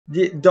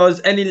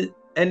Does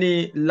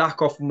any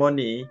lack of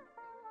money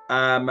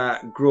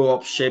grow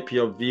up shape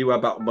your view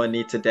about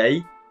money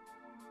today?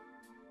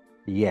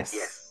 Yes,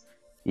 Yes.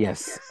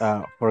 yes.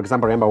 Yes. For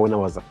example, I remember when I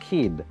was a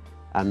kid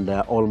and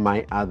all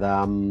my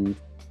other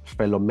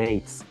fellow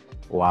mates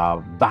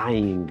were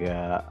buying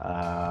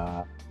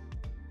the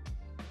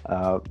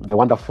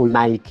wonderful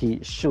Nike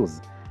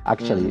shoes.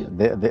 Actually,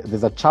 Mm,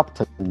 there's a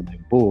chapter in my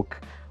book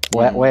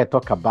mm, where I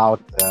talk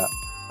about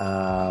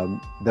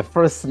the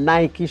first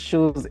Nike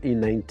shoes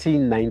in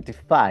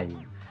 1995.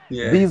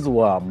 yeah. These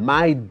were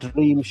my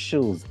dream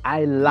shoes.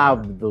 I Wow.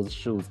 loved those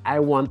shoes. I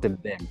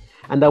wanted them.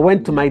 And I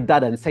went to Yeah. my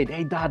dad and said,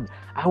 "Hey, Dad,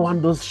 I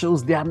want those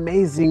shoes. They're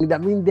amazing. I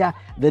mean, they're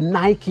the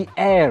Nike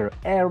Air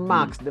Mm,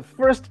 Max, the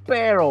first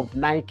pair of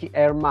Nike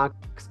Air Max."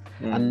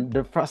 mm, And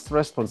the first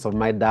response of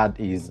my dad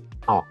is,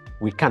 "Oh,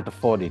 we can't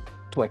afford it.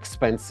 Too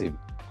expensive.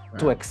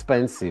 Too wow.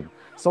 expensive."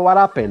 So what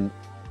happened?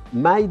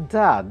 My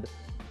dad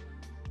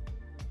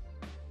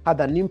had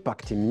an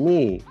impact in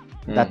me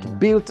that Mm-hmm.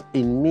 built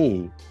in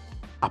me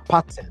a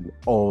pattern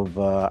of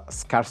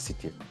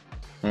scarcity.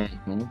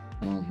 Mm-hmm.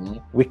 Mm-hmm.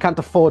 We can't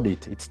afford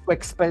it. It's too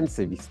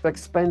expensive. It's too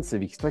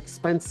expensive. It's too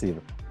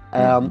expensive.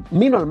 Mm-hmm.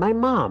 Meanwhile, my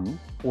mom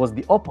was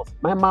the opposite.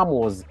 My mom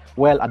was,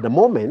 well, at the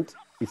moment,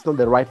 it's not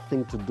the right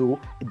thing to do.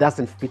 It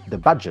doesn't fit the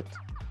budget.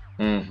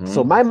 So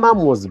Mm-hmm. my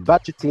mom was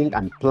budgeting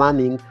and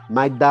planning.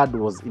 My dad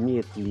was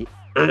immediately,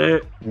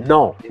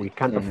 no, we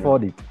can't Mm-hmm.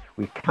 afford it.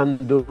 We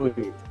can't do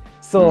it.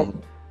 So Mm-hmm.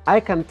 I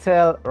can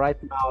tell right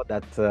now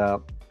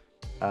that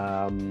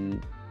um,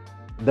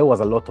 there was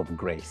a lot of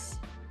grace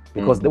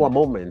because there Mm-hmm.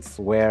 were moments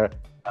where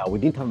we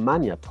didn't have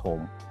money at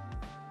home,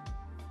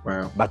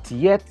 Wow. but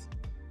yet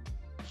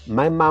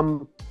my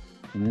mom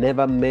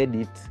never made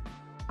it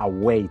a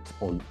weight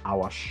on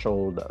our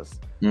shoulders.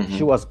 She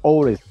Mm-hmm. was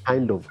always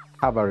kind of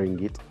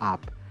covering it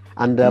up.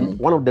 And Mm-hmm.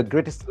 one of the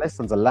greatest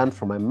lessons I learned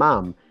from my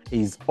mom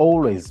is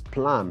always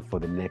plan for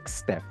the next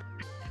step.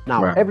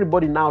 Now, Wow.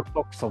 everybody now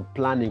talks of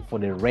planning for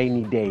the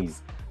rainy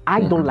days.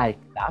 I don't Mm-hmm. like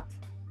that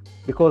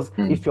because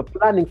Mm. if you're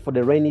planning for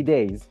the rainy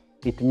days,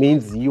 it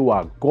means you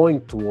are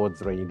going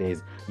towards rainy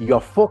days.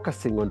 You're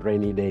focusing on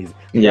rainy days.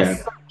 You're Yeah.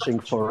 searching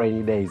for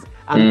rainy days.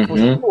 And for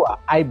Mm-hmm. sure,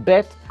 I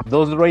bet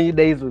those rainy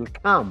days will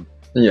come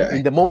Yeah.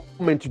 in the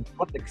moment you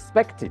don't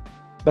expect it.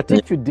 But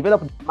if you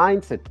develop the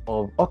mindset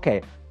of,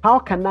 okay, how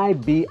can I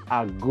be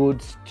a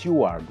good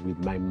steward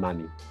with my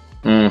money?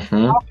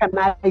 Mm-hmm. How can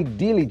I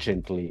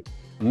diligently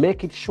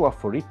make it sure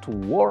for it to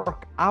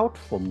work out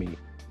for me?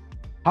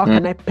 How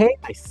can I pay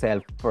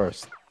myself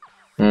first?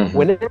 Mm-hmm.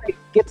 Whenever I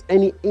get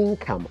any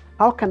income,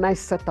 how can I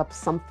set up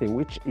something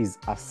which is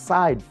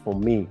aside for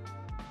me?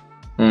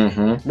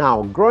 Mm-hmm.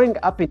 Now, growing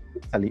up in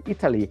Italy,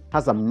 Italy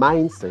has a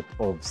mindset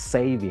of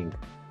saving.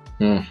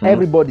 Mm-hmm.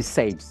 Everybody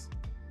saves.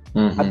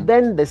 Mm-hmm. But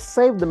then they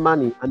save the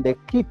money and they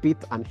keep it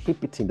and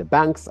keep it in the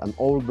banks and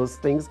all those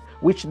things,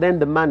 which then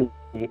the money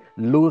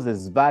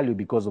loses value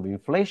because of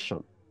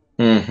inflation.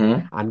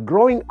 Mm-hmm. And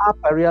growing up,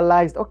 I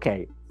realized,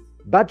 okay,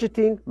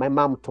 budgeting, my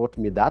mom taught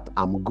me that.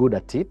 I'm good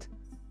at it.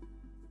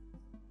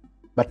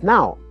 But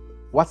now,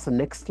 what's the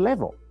next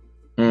level?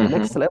 The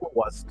next Mm-hmm. level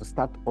was to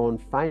start on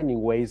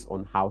finding ways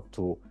on how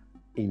to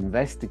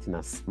invest it in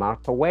a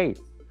smarter way.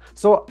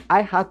 So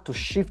I had to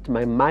shift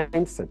my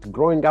mindset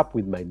growing up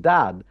with my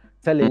dad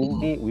telling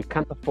me we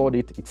can't afford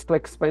it, it's too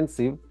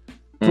expensive,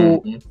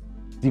 to Mm-hmm.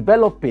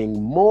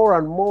 developing more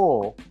and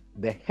more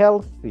the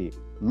healthy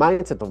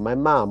mindset of my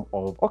mom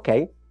of,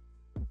 okay,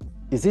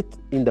 is it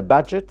in the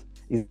budget?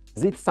 Is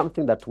it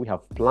something that we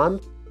have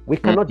planned? We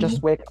cannot just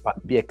Mm-hmm. wake up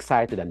and be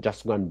excited and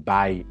just go and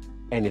buy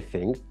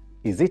anything.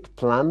 Is it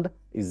planned?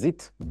 Is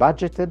it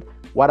budgeted?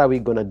 What are we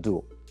going to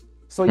do?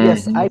 So,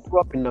 yes, Mm-hmm. I grew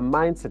up in a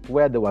mindset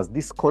where there was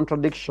this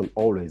contradiction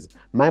always.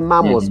 My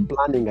mom was Mm-hmm.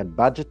 planning and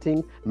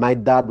budgeting. My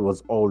dad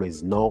was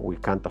always, no, we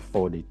can't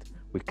afford it.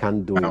 We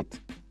can't do Wow. it.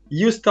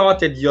 You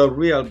started your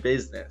real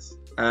business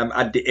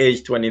at the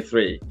age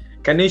 23.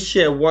 Can you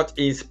share what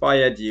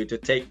inspired you to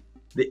take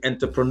the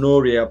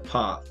entrepreneurial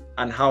path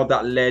and how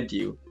that led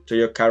you to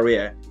your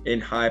career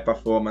in high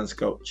performance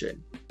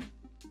coaching?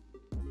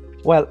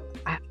 Well,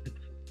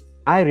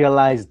 I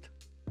realized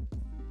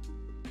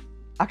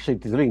actually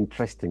it is really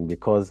interesting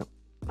because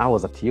I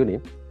was at uni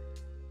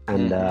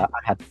and Mm-hmm. I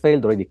had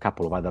failed already a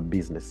couple of other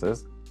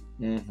businesses.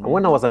 And Mm-hmm.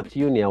 when I was at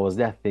uni, I was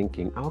there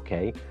thinking,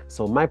 okay,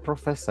 so my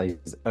professor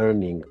is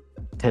earning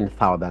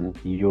 10,000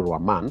 euro a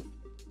month.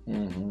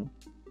 Mm-hmm.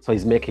 So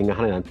he's making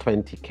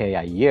 120K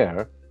a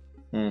year.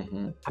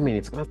 Mm-hmm. I mean,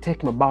 it's going to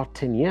take him about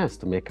 10 years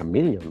to make 1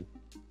 million.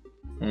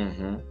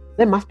 Mm-hmm.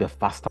 There must be a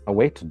faster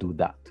way to do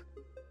that.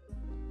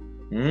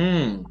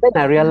 Mm. Then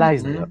I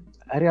realized,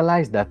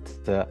 Mm-hmm.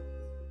 that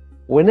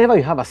whenever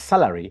you have a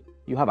salary,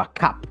 you have a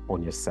cap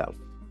on yourself.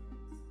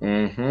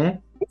 Mm-hmm.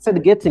 Instead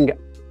of getting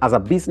as a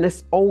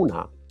business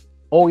owner,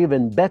 or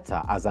even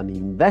better, as an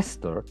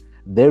investor,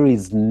 there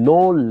is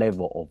no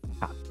level of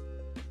cap.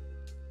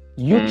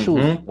 You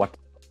choose Mm-hmm. what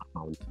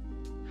amount.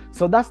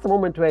 So that's the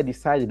moment where I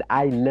decided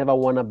I never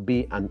want to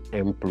be an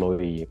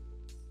employee.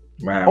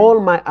 Wow. All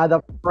my other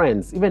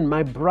friends, even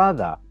my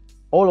brother,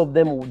 all of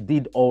them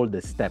did all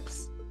the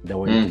steps. They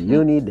went to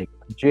uni, they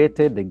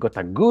graduated, they got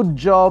a good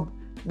job,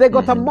 they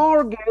got a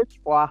mortgage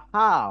for a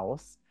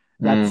house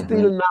that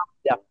still now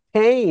they're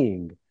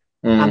paying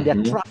and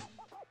they're trying.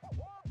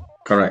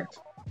 Correct.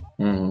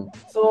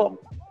 So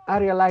I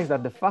realized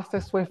that the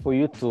fastest way for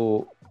you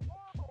to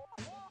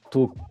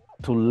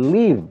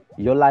live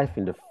your life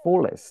in the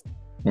fullest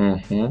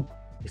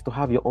is to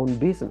have your own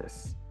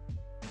business.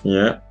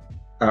 Yeah,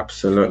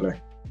 absolutely.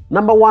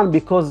 Number one,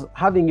 because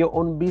having your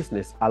own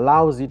business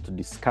allows you to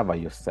discover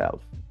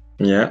yourself.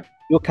 Yeah.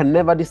 You can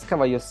never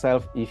discover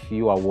yourself if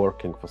you are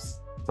working for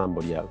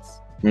somebody else.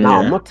 Now,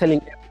 I'm not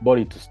telling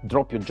everybody to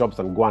drop your jobs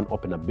and go and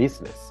open a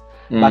business,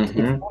 but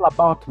it's all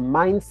about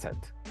mindset.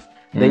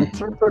 The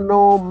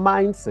entrepreneurial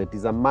mindset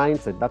is a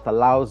mindset that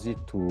allows you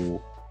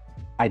to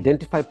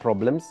identify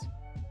problems,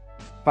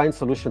 find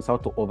solutions how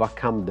to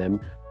overcome them,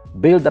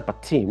 build up a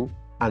team,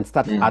 and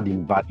start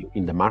adding value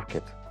in the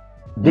market.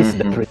 This is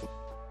the principle.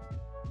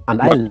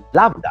 And I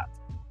love that.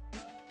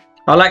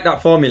 I like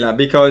that formula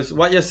because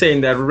what you're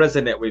saying there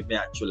resonate with me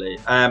actually.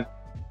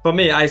 For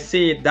me, I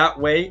see it that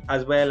way,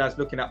 as well as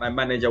looking at my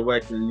manager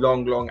working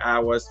long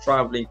hours,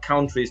 traveling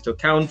countries to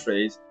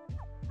countries,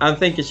 and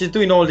thinking she's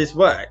doing all this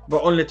work,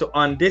 but only to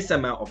earn this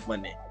amount of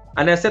money.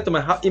 And I said to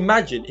myself,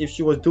 imagine if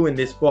she was doing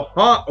this for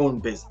her own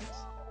business,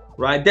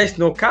 right? There's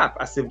no cap,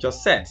 as you've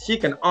just said. She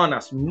can earn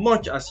as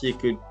much as she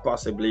could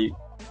possibly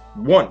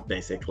want,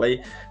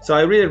 basically. So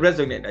I really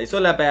resonate. It's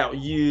all about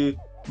you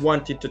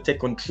wanting to take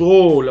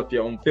control of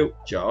your own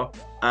future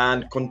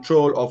and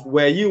control of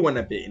where you want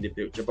to be in the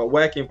future. But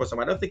working for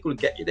someone, I don't think will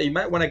get you there. You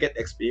might want to get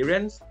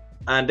experience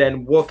and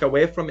then walk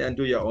away from it and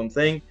do your own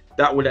thing.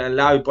 That will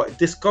allow you. But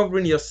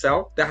discovering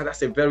yourself,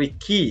 that's a very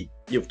key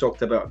you've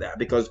talked about there,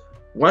 because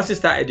once you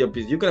started your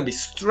business, you're going to be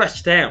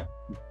stretched out,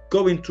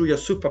 going through your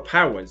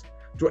superpowers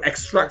to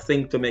extract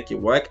things to make it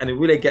work, and it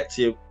really gets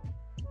you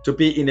to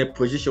be in a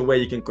position where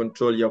you can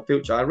control your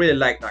future. I really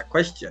like that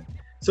question.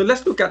 So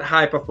let's look at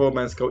high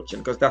performance coaching,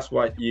 because that's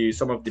what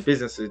some of the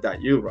businesses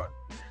that you run.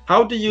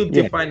 How do you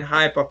define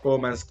high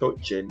performance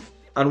coaching,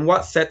 and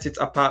what sets it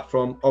apart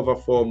from other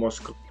form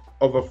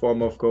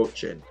of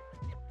coaching?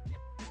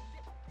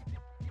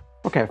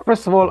 Okay,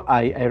 first of all,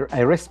 I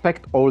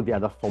respect all the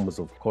other forms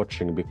of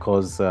coaching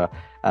because there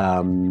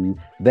are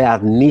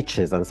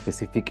niches and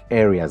specific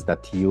areas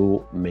that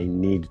you may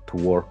need to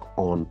work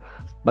on.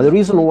 But the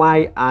reason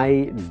why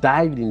I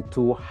dived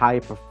into high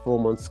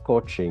performance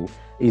coaching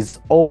is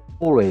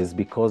always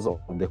because of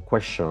the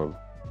question,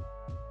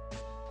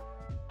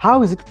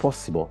 how is it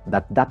possible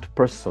that that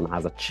person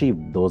has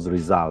achieved those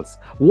results?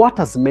 What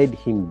has made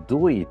him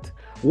do it?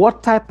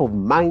 What type of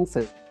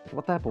mindset,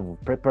 what type of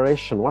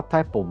preparation, what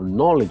type of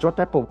knowledge, what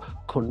type of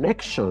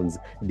connections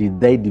did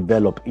they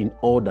develop in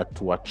order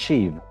to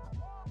achieve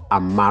a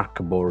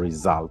remarkable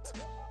result?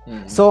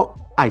 So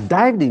I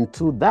dived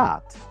into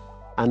that.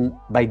 And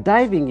by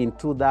diving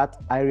into that,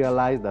 I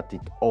realized that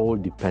it all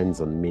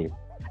depends on me.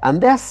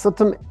 And there are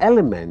certain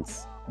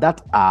elements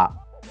that are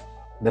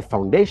the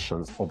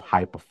foundations of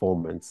high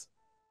performance.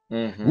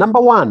 Number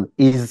one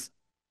is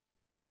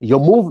your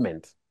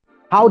movement.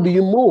 How do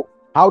you move?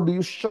 How do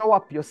you show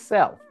up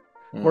yourself?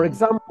 For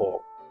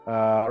example,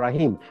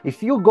 Rahim,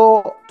 if you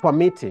go to a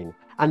meeting,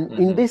 and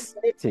in this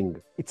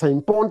meeting, it's an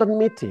important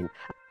meeting,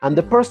 and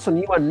the person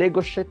you are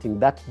negotiating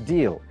that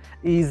deal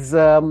is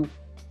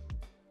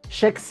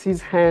shakes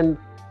his hand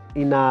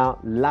in a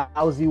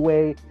lousy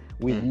way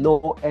with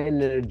no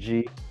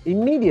energy,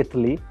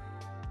 immediately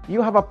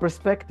you have a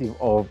perspective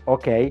of,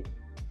 okay,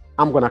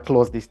 I'm gonna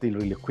close this deal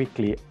really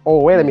quickly.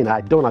 Oh, wait a minute, I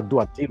don't want to do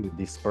a deal with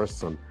this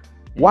person.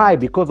 Why?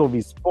 Because of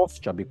his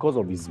posture, because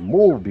of his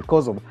move,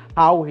 because of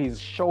how he's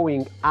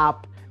showing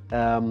up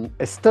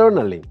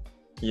externally.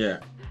 Yeah.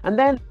 And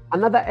then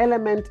another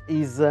element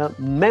is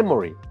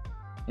memory.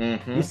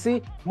 You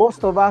see,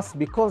 most of us,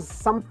 because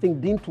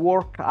something didn't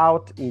work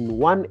out in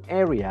one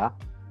area,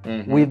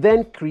 we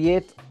then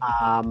create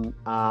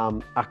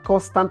a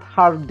constant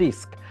hard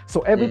disk.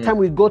 So every time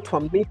we go to a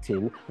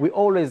meeting, we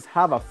always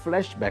have a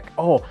flashback.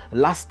 Oh,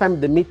 last time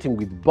the meeting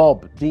with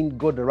Bob didn't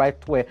go the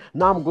right way.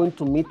 Now I'm going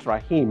to meet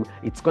Rahim.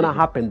 It's going to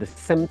happen the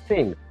same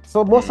thing.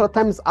 So most of the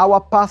times our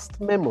past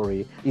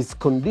memory is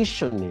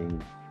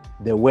conditioning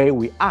the way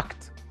we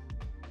act.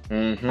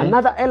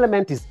 Another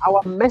element is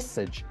our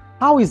message.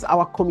 How is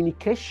our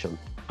communication?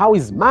 How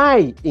is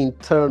my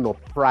internal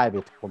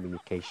private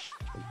communication?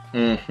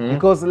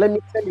 Because let me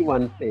tell you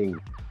one thing.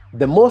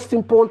 The most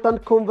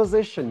important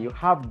conversation you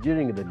have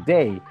during the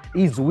day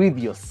is with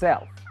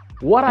yourself.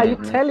 What are you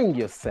telling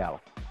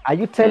yourself? Are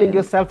you telling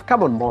yourself,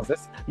 come on,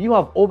 Moses, you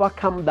have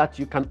overcome that,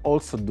 you can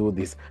also do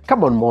this.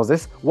 Come on,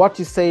 Moses, what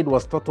you said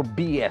was total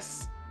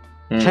BS.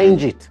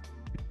 Change it.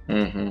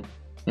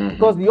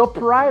 Because your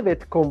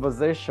private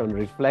conversation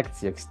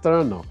reflects your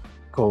external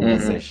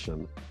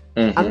conversation.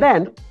 And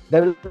then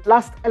the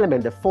last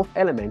element, the fourth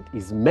element,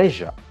 is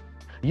measure.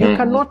 You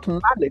cannot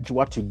manage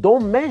what you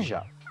don't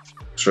measure.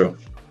 True.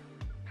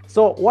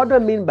 So what do I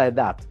mean by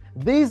that?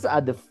 These are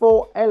the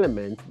four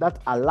elements that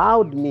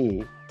allowed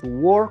me to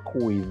work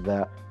with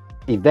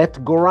Yvette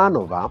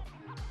Goranova,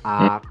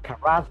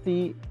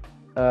 Karathi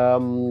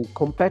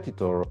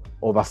competitor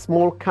of a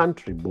small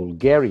country,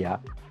 Bulgaria,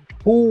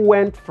 who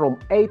went from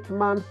 8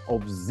 months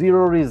of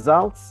zero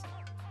results.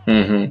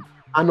 And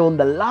on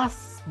the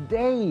last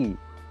day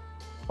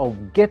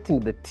of getting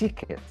the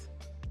ticket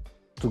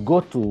to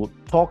go to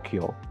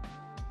Tokyo,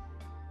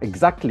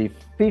 exactly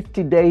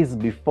 50 days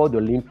before the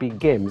Olympic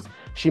Games,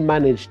 she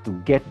managed to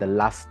get the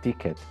last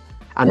ticket.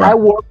 And I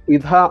worked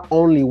with her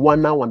only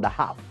 1 hour and a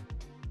half.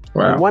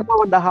 In 1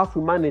 hour and a half,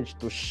 we managed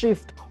to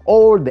shift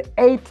all the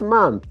 8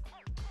 months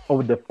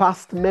of the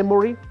past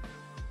memory,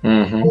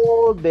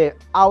 all the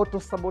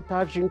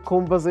auto-sabotaging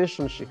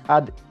conversation she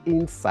had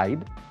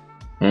inside,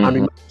 and we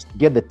managed to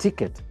get the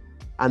ticket.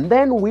 And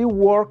then we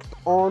worked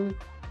on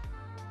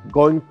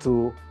going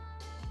to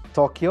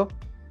Tokyo.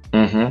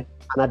 And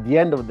at the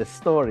end of the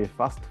story,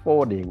 fast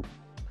forwarding,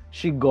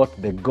 she got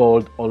the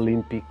gold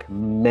Olympic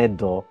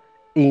medal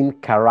in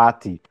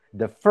karate,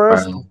 the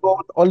first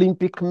gold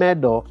Olympic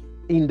medal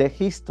in the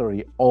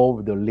history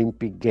of the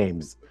Olympic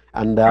Games.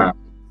 And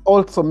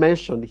also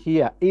mentioned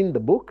here in the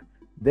book,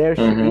 there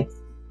she is.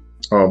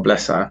 Oh,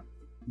 bless her.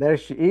 There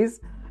she is.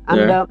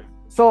 And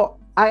so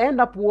I end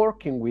up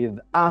working with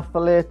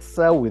athletes,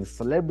 with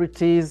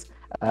celebrities.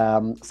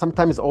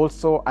 Sometimes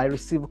also I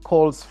receive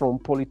calls from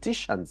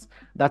politicians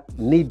that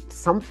need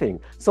something.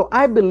 So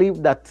I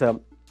believe that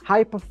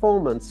high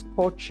performance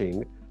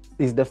coaching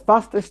is the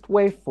fastest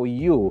way for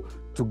you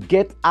to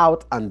get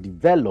out and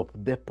develop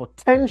the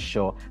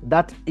potential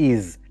that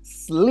is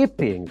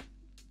sleeping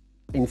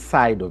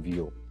inside of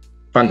you.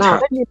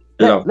 Fantastic.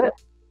 Now,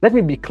 let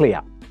me be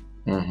clear.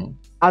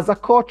 As a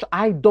coach,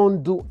 I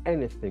don't do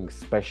anything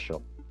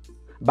special.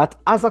 But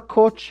as a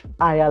coach,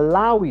 I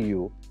allow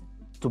you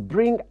to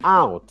bring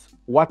out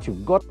what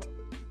you've got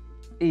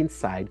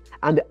inside.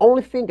 And the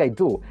only thing I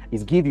do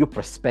is give you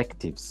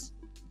perspectives.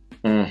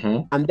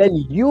 And then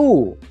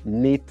you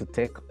need to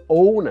take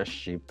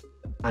ownership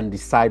and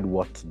decide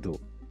what to do.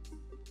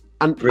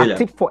 And a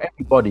tip for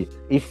everybody,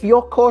 if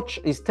your coach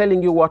is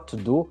telling you what to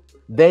do,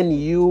 then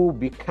you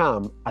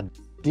become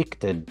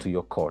addicted to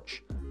your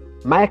coach.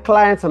 My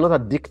clients are not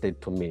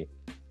addicted to me.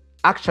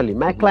 Actually,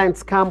 my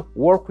clients come,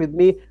 work with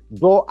me,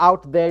 go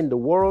out there in the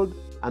world,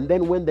 and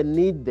then when they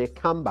need, they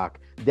come back.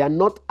 They are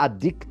not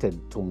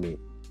addicted to me.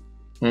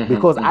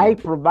 Because I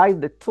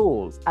provide the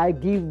tools, I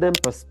give them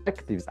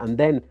perspectives, and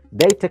then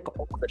they take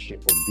ownership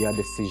of their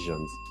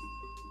decisions.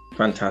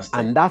 Fantastic.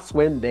 And that's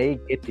when they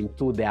get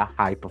into their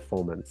high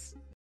performance.